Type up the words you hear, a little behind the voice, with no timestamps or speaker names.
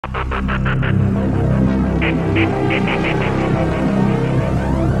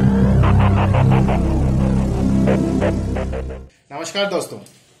Namaskar दोस्तों.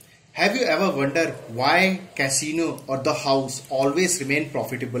 Have you ever wondered why casino or the house always remain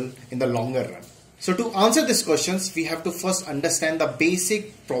profitable in the longer run? So to answer these questions, we have to first understand the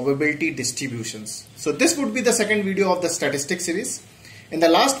basic probability distributions. So this would be the second video of the Statistic series. In the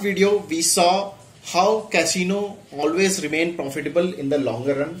last video, we saw how casino always remain profitable in the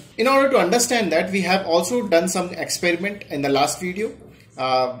longer run. In order to understand that, we have also done some experiment in the last video.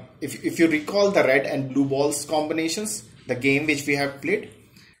 If you recall the red and blue balls combinations, the game which we have played.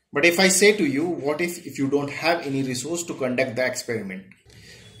 But if I say to you, what if you don't have any resource to conduct the experiment?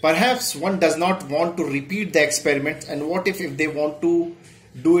 Perhaps one does not want to repeat the experiment, and what if they want to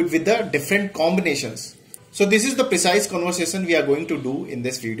do it with the different combinations? So this is the precise conversation we are going to do in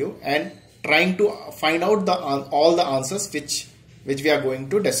this video and trying to find out all the answers which we are going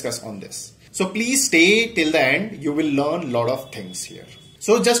to discuss on this. So please stay till the end. You will learn a lot of things here.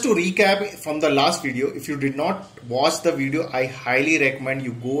 So just to recap from the last video, if you did not watch the video, I highly recommend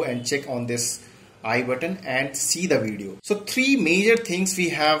you go and check on this I button and see the video. So three major things we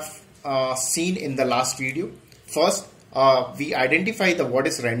have seen in the last video. First, we identify what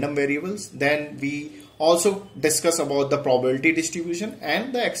is random variables. Then we also discuss about the probability distribution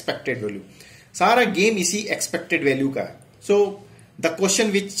and the expected value. सारा game इसी expected value का है. So the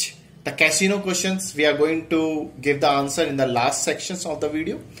question which the casino questions, we are going to give the answer in the last sections of the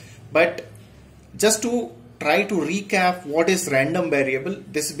video. But just to try to recap what is random variable,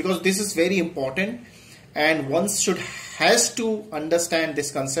 because this is very important and one has to understand this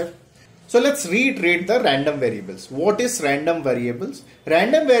concept. So let's reiterate the random variables. What is random variables?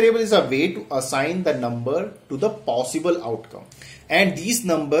 Random variable is a way to assign the number to the possible outcome. And these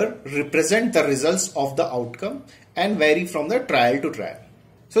numbers represent the results of the outcome and vary from the trial to trial.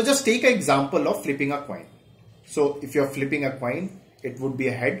 So just take an example of flipping a coin. So if you're flipping a coin, it would be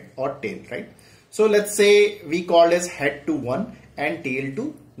a head or tail, right? So let's say we call as head to 1 and tail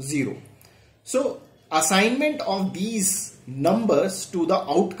to 0. So assignment of these numbers to the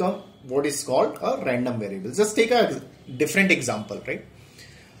outcome, what is called a random variable. Just take a different example, right?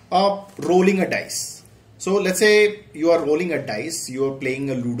 Rolling a dice. So let's say you are rolling a dice, you are playing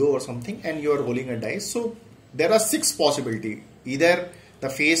a Ludo or something and you are rolling a dice. So there are 6 possibilities. Either the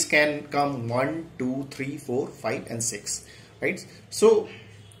face can come 1, 2, 3, 4, 5 and 6, right? So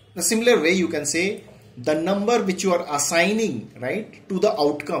the similar way you can say the number which you are assigning, right, to the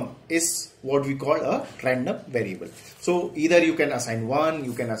outcome is what we call a random variable. So either you can assign 1,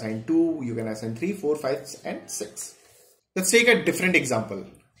 you can assign 2, you can assign 3, 4, 5 and 6. Let's take a different example.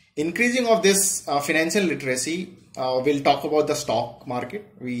 Increasing of this financial literacy, we'll talk about the stock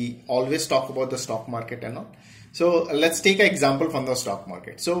market. We always talk about the stock market and all. So let's take an example from the stock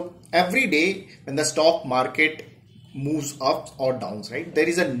market. So every day when the stock market moves up or down, right, there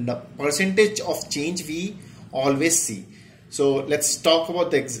is a percentage of change we always see. So let's talk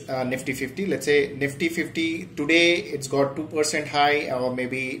about the Nifty 50. Let's say Nifty 50 today it's got 2% high, or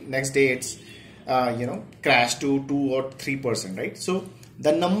maybe next day it's crashed to 2 or 3%, right? So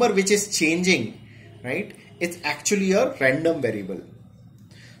the number which is changing, right, it's actually a random variable.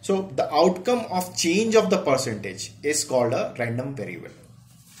 So the outcome of change of the percentage is called a random variable.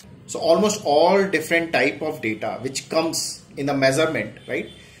 So almost all different type of data which comes in the measurement, right?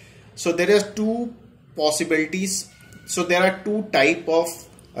 So there are 2 possibilities. So there are 2 type of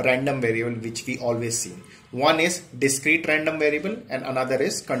random variable which we always see. One is discrete random variable and another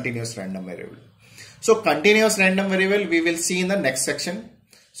is continuous random variable. So continuous random variable we will see in the next section.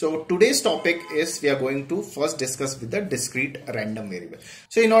 So today's topic is we are going to first discuss with the discrete random variable.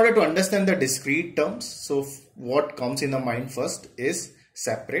 So in order to understand the discrete terms, so what comes in the mind first is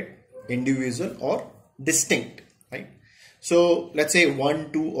separate, individual or distinct, right? So let's say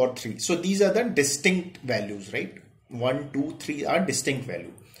 1, 2 or 3. So these are the distinct values, right? 1, 2, 3 are distinct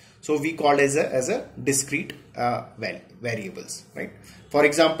value. So we call as a discrete variables, right? For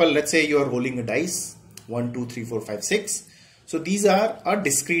example, let's say you are rolling a dice 1, 2, 3, 4, 5, 6. So these are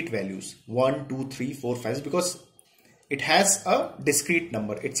discrete values 1, 2, 3, 4, 5 because it has a discrete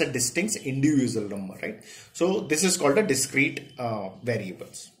number. It's a distinct individual number, right? So this is called a discrete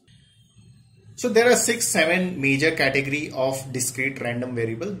variables. So there are 6, 7 major category of discrete random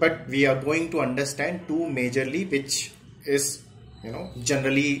variables, but we are going to understand 2 majorly which is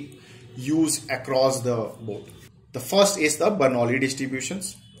generally used across the board. The first is the Bernoulli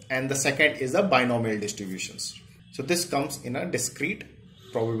distributions and the second is the binomial distributions. So this comes in a discrete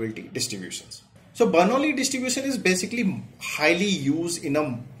probability distributions. So Bernoulli distribution is basically highly used in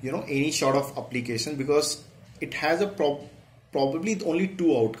a any sort of application because it has a probably only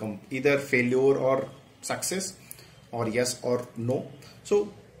two outcomes, either failure or success, or yes or no.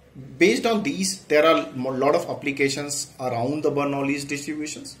 So based on these, there are a lot of applications around the Bernoulli's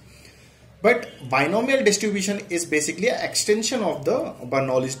distributions. But binomial distribution is basically an extension of the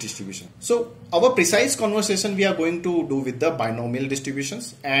Bernoulli's distribution. So our precise conversation we are going to do with the binomial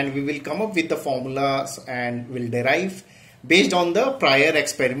distributions, and we will come up with the formulas and will derive based on the prior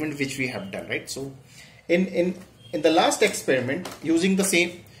experiment which we have done, right? So in the last experiment, using the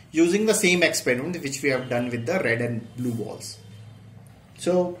same experiment which we have done with the red and blue balls.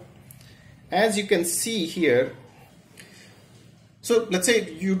 So as you can see here, so let's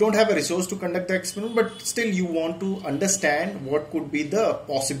say you don't have a resource to conduct the experiment, but still you want to understand what could be the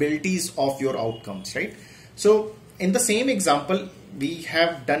possibilities of your outcomes, right? So in the same example we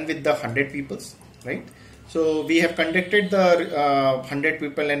have done with the 100 peoples, right? So we have conducted the 100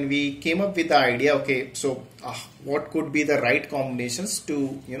 people and we came up with the idea, okay, so what could be the right combinations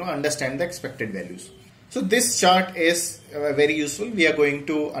to, you know, understand the expected values. So this chart is very useful. We are going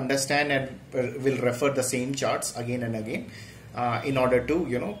to understand and will refer the same charts again and again in order to,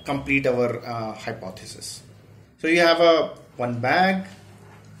 you know, complete our hypothesis. So you have one bag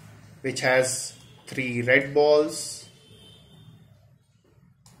which has 3 red balls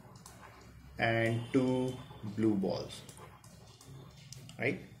and 2 blue balls,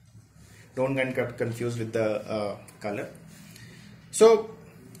 right? Don't get confused with the color. So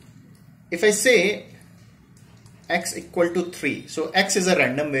if I say x equal to 3, so x is a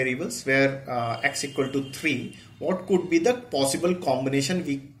random variables where x equal to 3, what could be the possible combination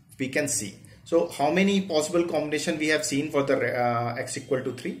we can see? So how many possible combination we have seen for the x equal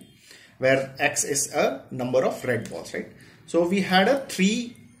to 3, where x is a number of red balls, right? So we had a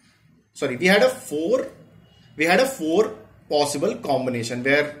 4 possible combination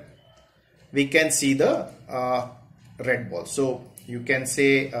where we can see the red ball. So you can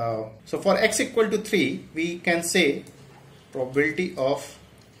say, so for x equal to 3, we can say probability of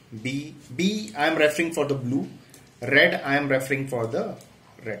B I am referring for the blue, red I am referring for the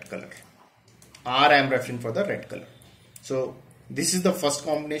red color, R I am referring for the red color. So this is the first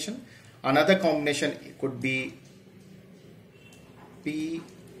combination. Another combination could be P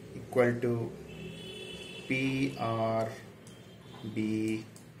equal to P R B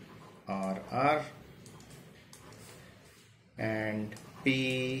R R and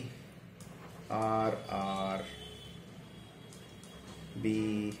P R R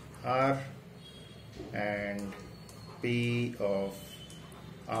B R and P of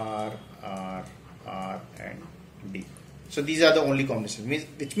R R R and D. So these are the only combinations,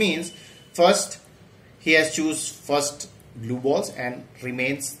 which means first he has choose first blue balls and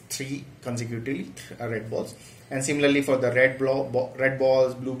remains 3 consecutively red balls, and similarly for the red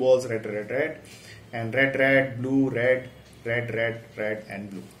balls, blue balls, red and red, blue, red and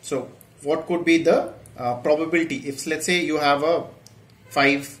blue. So what could be the probability if, let's say, you have a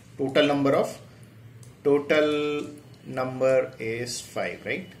 5 total number is 5,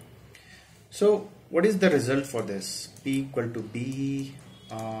 right? So what is the result for this? P equal to B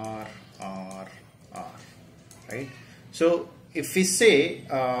R R R, right? So if we say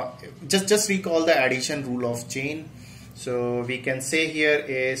just recall the addition rule of chain, so we can say here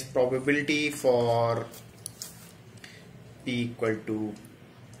is probability for P equal to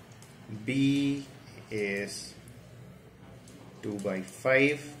B is 2 by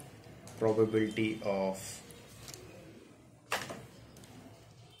 5, probability of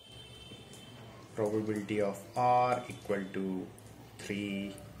R equal to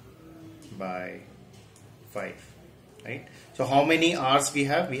 3 by 5, right? So how many R's we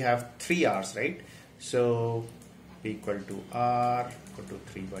have? We have 3 R's, right? So P equal to R equal to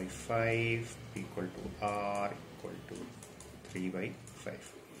 3 by 5, P equal to R equal to 3 by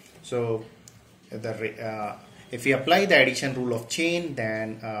 5. So if we apply the addition rule of chain,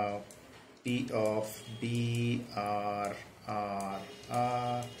 then P of B R R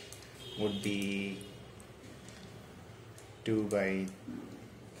R would be 2 by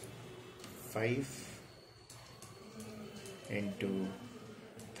 5 into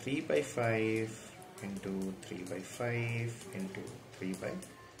 3 by 5 into 3 by 5 into 3 by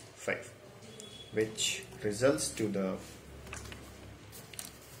 5, which results to the,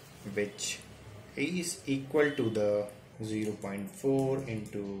 which is equal to the 0.4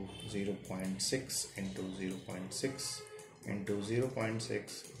 into 0.6 into 0.6 into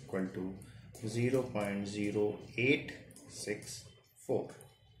 0.6 equal to 0.0864,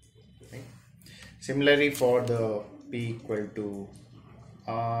 right? Similarly for the P equal to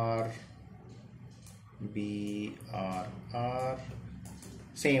R B R R,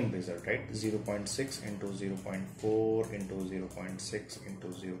 same result, right? 0.6 into 0.4 into 0.6 into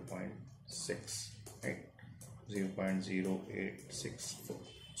 0.6, right? 0.0864.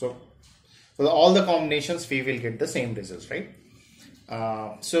 So for all the combinations we will get the same results, right?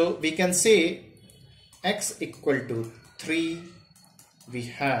 So we can say x equal to 3, we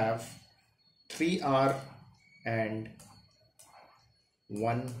have 3R and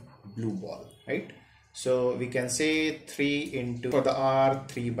 1 blue ball, right? So we can say 3 into, for the R,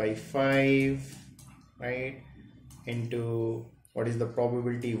 3 by 5, right, into, what is the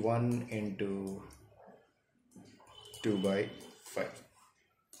probability, 1 into 2 by 5.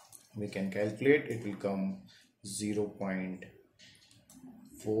 We can calculate, it will come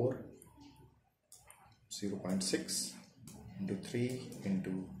 0.4, 0.6 into 3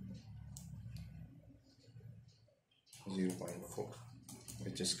 into 0.4,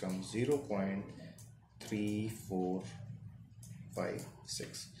 which is comes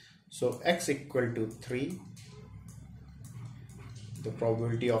 0.3456. So x equal to 3, the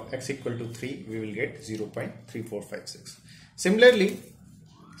probability of x equal to 3, we will get 0.3456. Similarly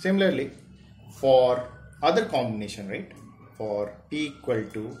for other combination, right, for p equal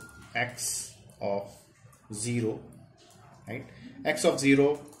to x of 0, right, x of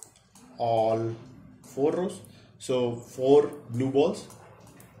 0, all 4 rows, so 4 blue balls.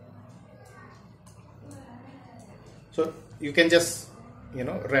 So you can just,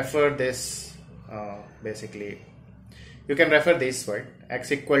 refer this, basically you can refer this, right,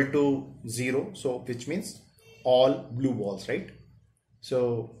 x equal to 0, so which means all blue balls, right?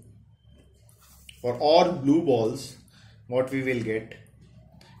 So for all blue balls, what we will get,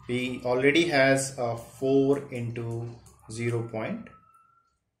 we already has a 4 into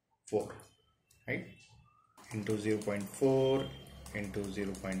 0.4, right, into 0.4 into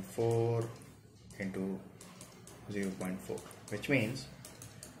 0.4 into 0.4, which means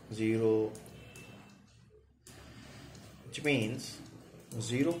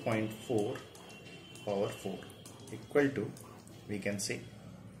 0.4 power 4 equal to, we can say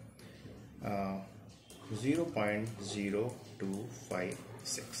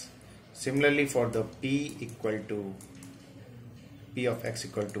 0.0256. Similarly for the p of x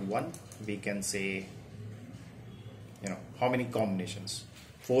equal to 1, we can say, how many combinations,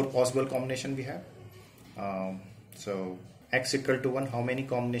 4 possible combination we have. So x equal to 1, how many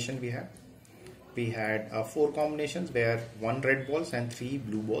combination we have? We had 4 combinations where 1 red balls and 3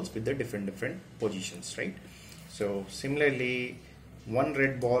 blue balls with the different positions, right? So similarly 1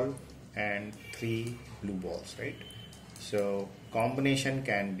 red ball and 3 blue balls, right? So combination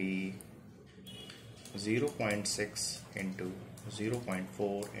can be 0.6 into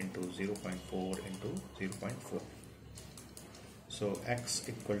 0.4 into 0.4 into 0.4. So x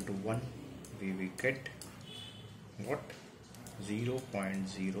equal to 1, we will get what?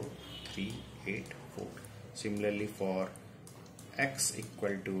 0.0384. Similarly for x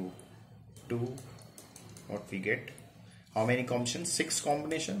equal to 2, what we get? How many combinations? 6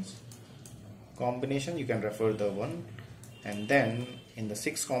 combinations. You can refer the one, and then in the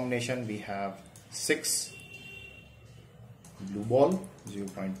 6 combination we have 6 blue ball,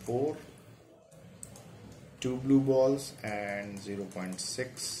 0.4, 2 blue balls and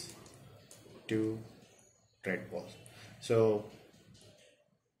 0.6, 2 red balls. So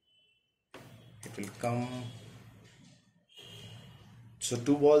it will come, so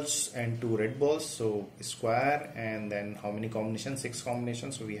 2 balls and 2 red balls, so square, and then how many combinations? 6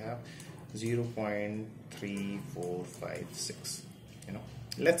 combinations, so we have 0.3456.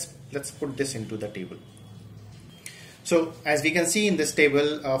 Let's put this into the table. So as we can see in this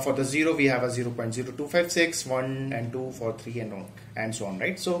table, for the 0 we have a 0.0256, 1 and 2 for 3 and so on,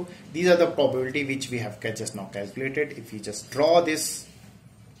 right? So these are the probability which we have just now calculated. If we just draw this,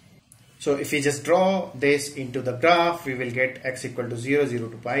 so if we just draw this into the graph, we will get x equal to 0, 0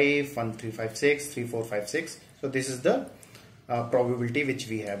 to 5, 1, 3, 5, 6, 3, 4, 5, 6. So this is the probability which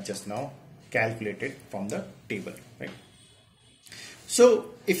we have just now calculated from the table, right?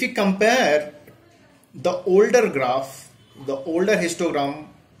 So if you compare the older graph, the older histogram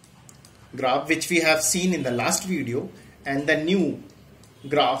graph which we have seen in the last video, and the new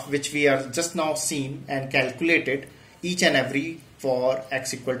graph which we are just now seen and calculated each and every for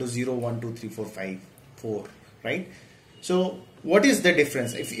x equal to 0, 1, 2, 3, 4, 5, 4, right? So what is the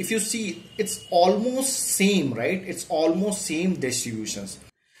difference? If you see, it's almost same, right? It's almost same distributions.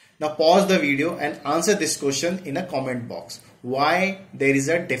 Now pause the video and answer this question in a comment box. Why there is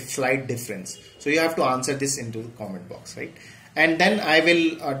a slight difference? So you have to answer this into the comment box, right? And then I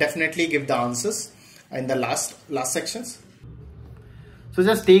will definitely give the answers in the last sections. So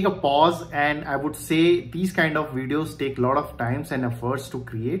just take a pause, and I would say these kind of videos take a lot of times and efforts to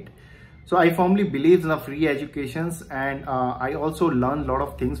create. So I firmly believe in the free educations, and I also learn a lot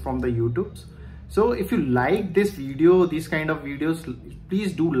of things from the YouTubes. So if you like this video, these kind of videos,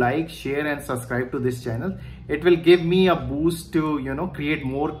 please do like, share and subscribe to this channel. It will give me a boost to, you know, create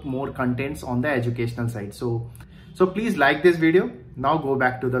more contents on the educational side. So please like this video. Now go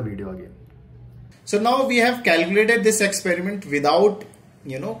back to the video again. So now we have calculated this experiment without,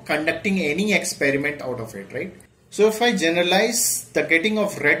 you know, conducting any experiment out of it, right? So if I generalize the getting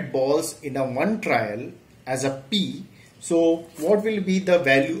of red balls in a one trial as a P, so what will be the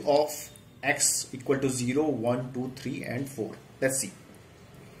value of X equal to 0, 1, 2, 3 and 4? Let's see.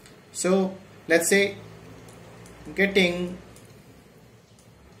 So let's say getting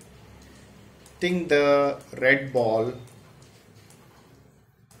the red ball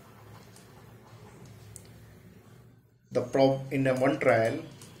in a one trial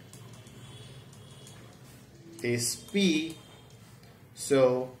is P.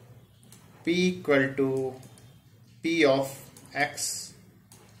 So P equal to P of X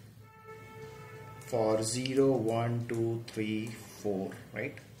for 0, 1, 2, 3, 4,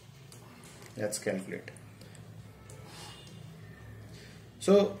 right? Let's calculate.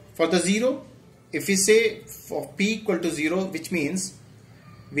 So for the 0, if we say for P equal to 0, which means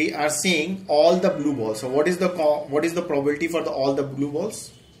we are saying all the blue balls. So what is the probability for all the blue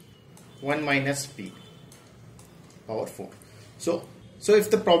balls? 1 minus P power 4. So if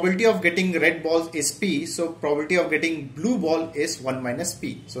the probability of getting red balls is P, so probability of getting blue ball is 1 minus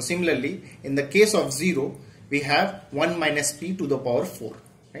P. So similarly, in the case of 0, we have 1 minus P to the power 4,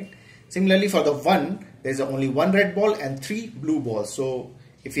 right? Similarly, for the 1, there is only one red ball and 3 blue balls. So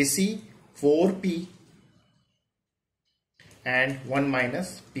if we see 4P and 1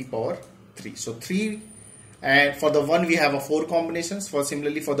 minus P power 3. So 3, and for the 1 we have a 4 combinations.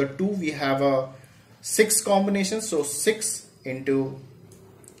 Similarly for the 2 we have a 6 combinations. So 6 into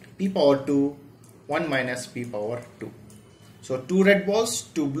P power 2, 1 minus P power 2. So 2 red balls,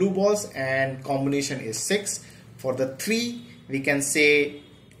 2 blue balls and combination is 6. For the 3 we can say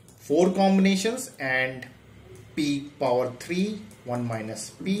 4 combinations and P power 3, 1 minus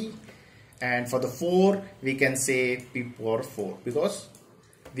P. And for the 4 we can say P power 4 because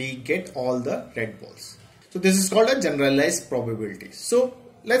we get all the red balls. So this is called a generalized probability. So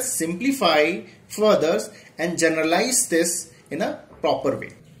let's simplify further and generalize this in a proper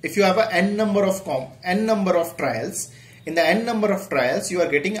way. If you have a n number of trials, in the n number of trials you are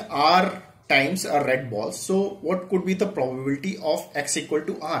getting R times a red ball. So what could be the probability of X equal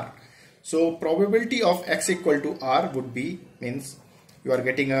to R? So probability of X equal to R would be, means you are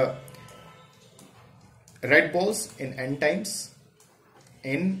getting a red balls in n times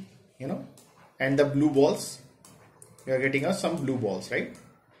in, you know, and the blue balls you are getting some blue balls, right?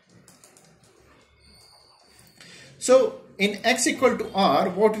 So in X equal to R,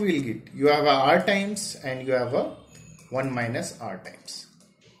 what we will get? You have a R times and you have a 1 minus R times.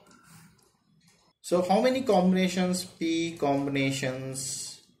 So how many combinations? P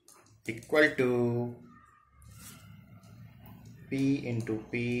combinations equal to P into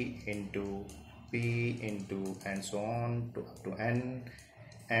P into P into and so on to up to n,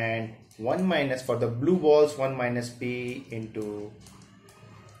 and 1 minus for the blue balls, 1 minus P into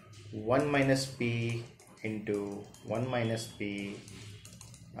 1 minus P into 1 minus P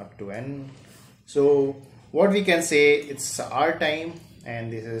up to n. So what we can say, it's R time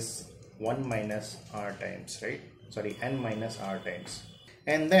and this is 1 minus R times, right? Sorry, n minus R times.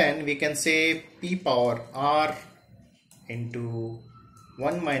 And then we can say P power R into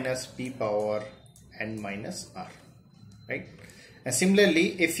 1 minus P power n minus R, right? And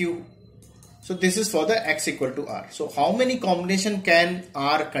similarly, if you, so this is for the X equal to R. So how many combination can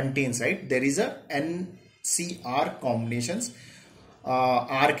R contains, right? There is a NCR combinations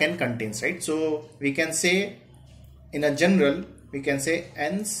R can contains, right? So we can say in a general, we can say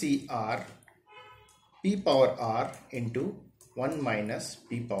NCR P power R into 1 minus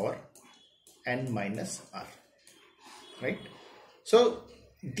P power n minus R, right? So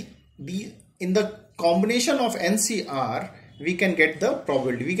in the combination of NCR, we can get the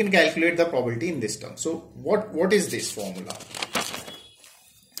probability. We can calculate the probability in this term. So what is this formula?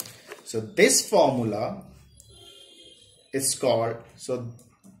 So this formula is called, so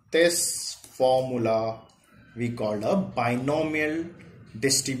this formula we call a binomial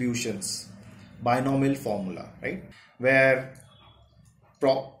distributions, binomial formula, right? Where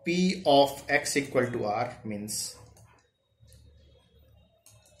P of X equal to R means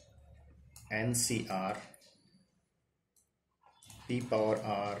NCR P power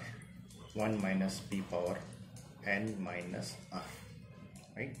R 1 minus P power n minus R,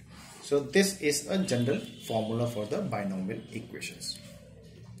 right? So this is a general formula for the binomial equations,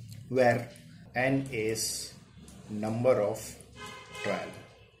 where n is number of trial,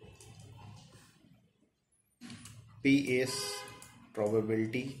 p is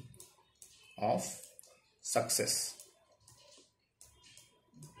probability of success,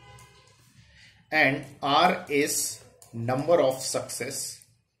 and r is number of success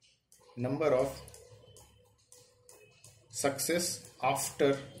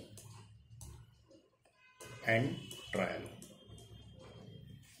after n trial,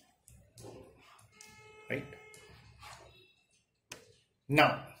 right?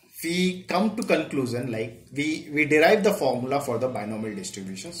 Now we come to conclusion, like we derive the formula for the binomial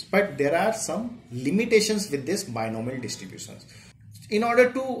distributions, but there are some limitations with this binomial distributions. In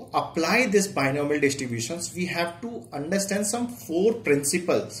order to apply this binomial distributions, we have to understand some 4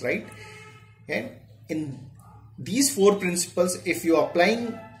 principles, right? And in these 4 principles, if you are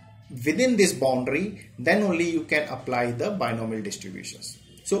applying within this boundary, then only you can apply the binomial distributions.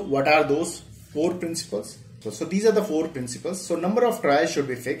 So what are those 4 principles? So these are the 4 principles. So number of trials should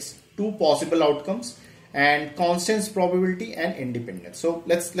be fixed, 2 possible outcomes, and constants probability and independence. So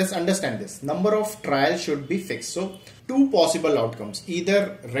let's understand this. Number of trials should be fixed. So 2 possible outcomes,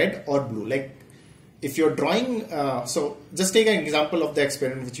 either red or blue. Like if you're drawing, so just take an example of the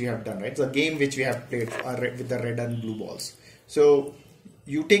experiment which we have done, right? The game which we have played with the red and blue balls. So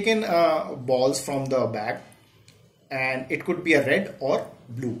you taken balls from the bag, and it could be a red or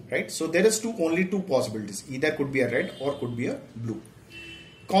blue, right? So there is only two possibilities, either could be a red or could be a blue.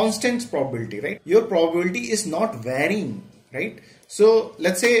 Constant probability, right? Your probability is not varying, right? So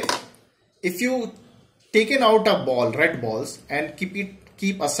let's say if you taken out a ball, red balls, and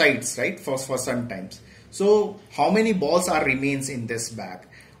keep aside, right, for some times. So how many balls remains in this bag?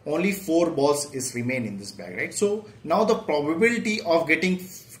 Only 4 balls is remain in this bag, right? So now the probability of getting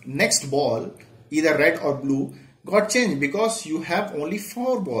next ball, either red or blue, got changed because you have only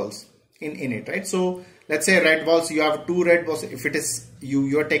 4 balls in it, right? So let's say red balls, you have 2 red balls. If it is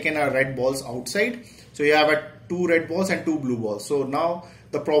you are taking a red balls outside, so you have 2 red balls and 2 blue balls. So now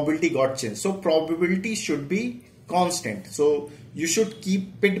the probability got changed. So probability should be constant. So you should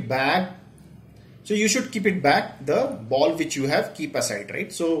keep it back. So you should keep it back the ball which you have keep aside,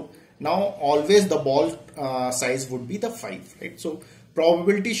 right? So now always the ball size would be the 5, right? So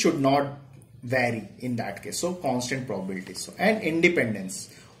probability should not vary in that case. So constant probability. So and independence.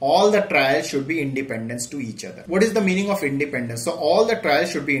 All the trials should be independent to each other. What is the meaning of independence? So all the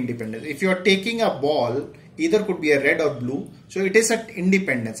trials should be independent. If you are taking a ball, either could be a red or blue, so it is at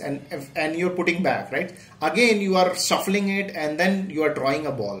independence, and you're putting back, right? Again you are shuffling it and then you are drawing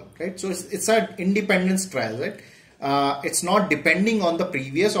a ball, right? So it's an independence trial, right? It's not depending on the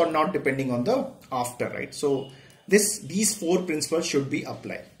previous or not depending on the after, right? So these 4 principles should be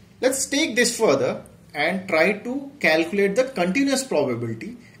applied. Let's take this further and try to calculate the continuous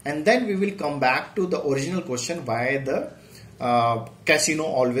probability, and then we will come back to the original question, why the casino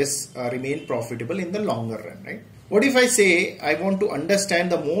always remain profitable in the longer run, right? What if I say I want to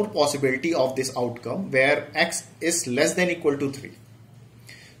understand the more possibility of this outcome where x is less than equal to 3.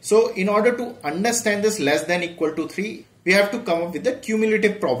 So in order to understand this less than equal to 3, we have to come up with the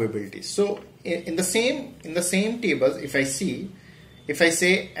cumulative probabilities. So in the same tables, if I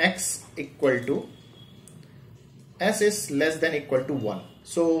say x equal to s is less than equal to 1.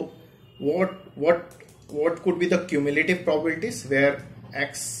 So what could be the cumulative probabilities where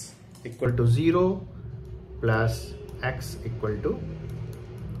x equal to 0 plus x equal to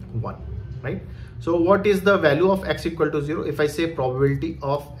 1, right? So what is the value of x equal to 0? If I say probability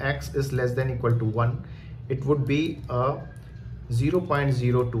of x is less than equal to 1, it would be a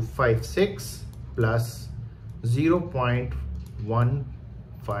 0.0256 plus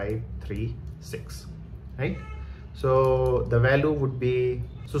 0.1536, right? So the value would be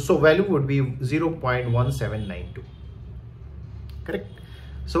value would be 0.1792, correct?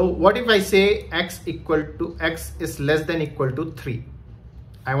 So what if I say x is less than equal to 3?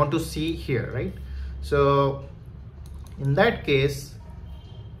 I want to see here, right? So in that case,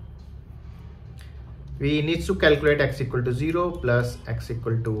 we need to calculate x equal to 0 plus x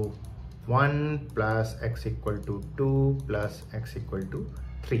equal to 1 plus x equal to 2 plus x equal to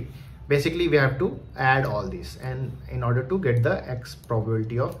 3. Basically we have to add all these, and in order to get the x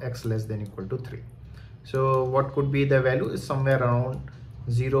probability of x less than equal to 3. So what could be the value is somewhere around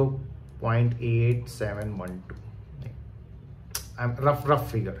 0.8712.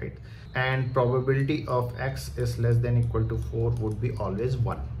 Rough figure, right? And probability of x is less than equal to 4 would be always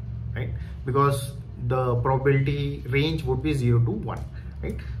 1, right? Because the probability range would be 0 to 1,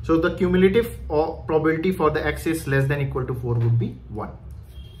 right? So the cumulative probability for the x is less than equal to 4 would be 1.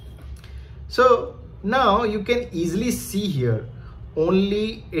 So now you can easily see here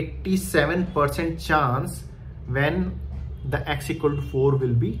only 87% chance when the x equal to 4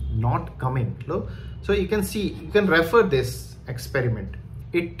 will be not coming. So you can see, you can refer this experiment.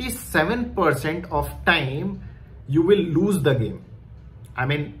 87% of time you will lose the game. I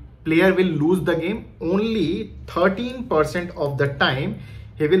mean, player will lose the game. Only 13% of the time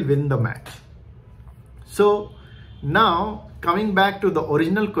he will win the match. So now coming back to the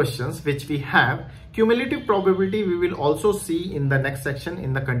original questions which we have, cumulative probability we will also see in the next section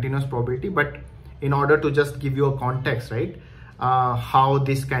in the continuous probability, but in order to just give you a context, right, how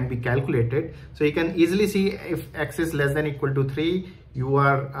this can be calculated. So you can easily see if x is less than equal to 3,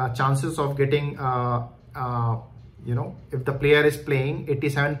 your chances of getting you know, if the player is playing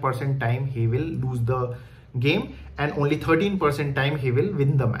 87% time he will lose the game and only 13% time he will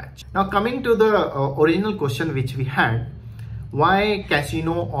win the match. Now coming to the original question which we had, why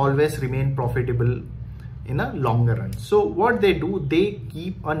casino always remain profitable in a longer run? So what they do, they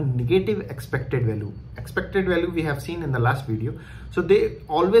keep a negative expected value. Expected value we have seen in the last video. So they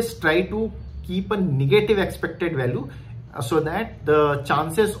always try to keep a negative expected value so that the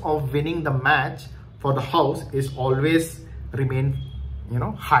chances of winning the match for the house is always remain, you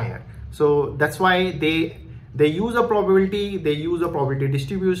know, higher. So that's why they use a probability, they use a probability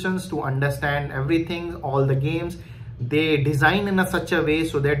distributions to understand everything, all the games. They design in such a way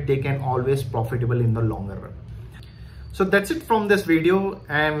so that they can always profitable in the longer run. So that's it from this video,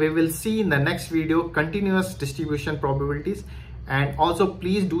 and we will see in the next video continuous distribution probabilities. And also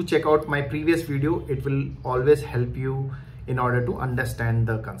please do check out my previous video. It will always help you in order to understand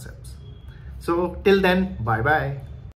the concepts. So till then, bye bye.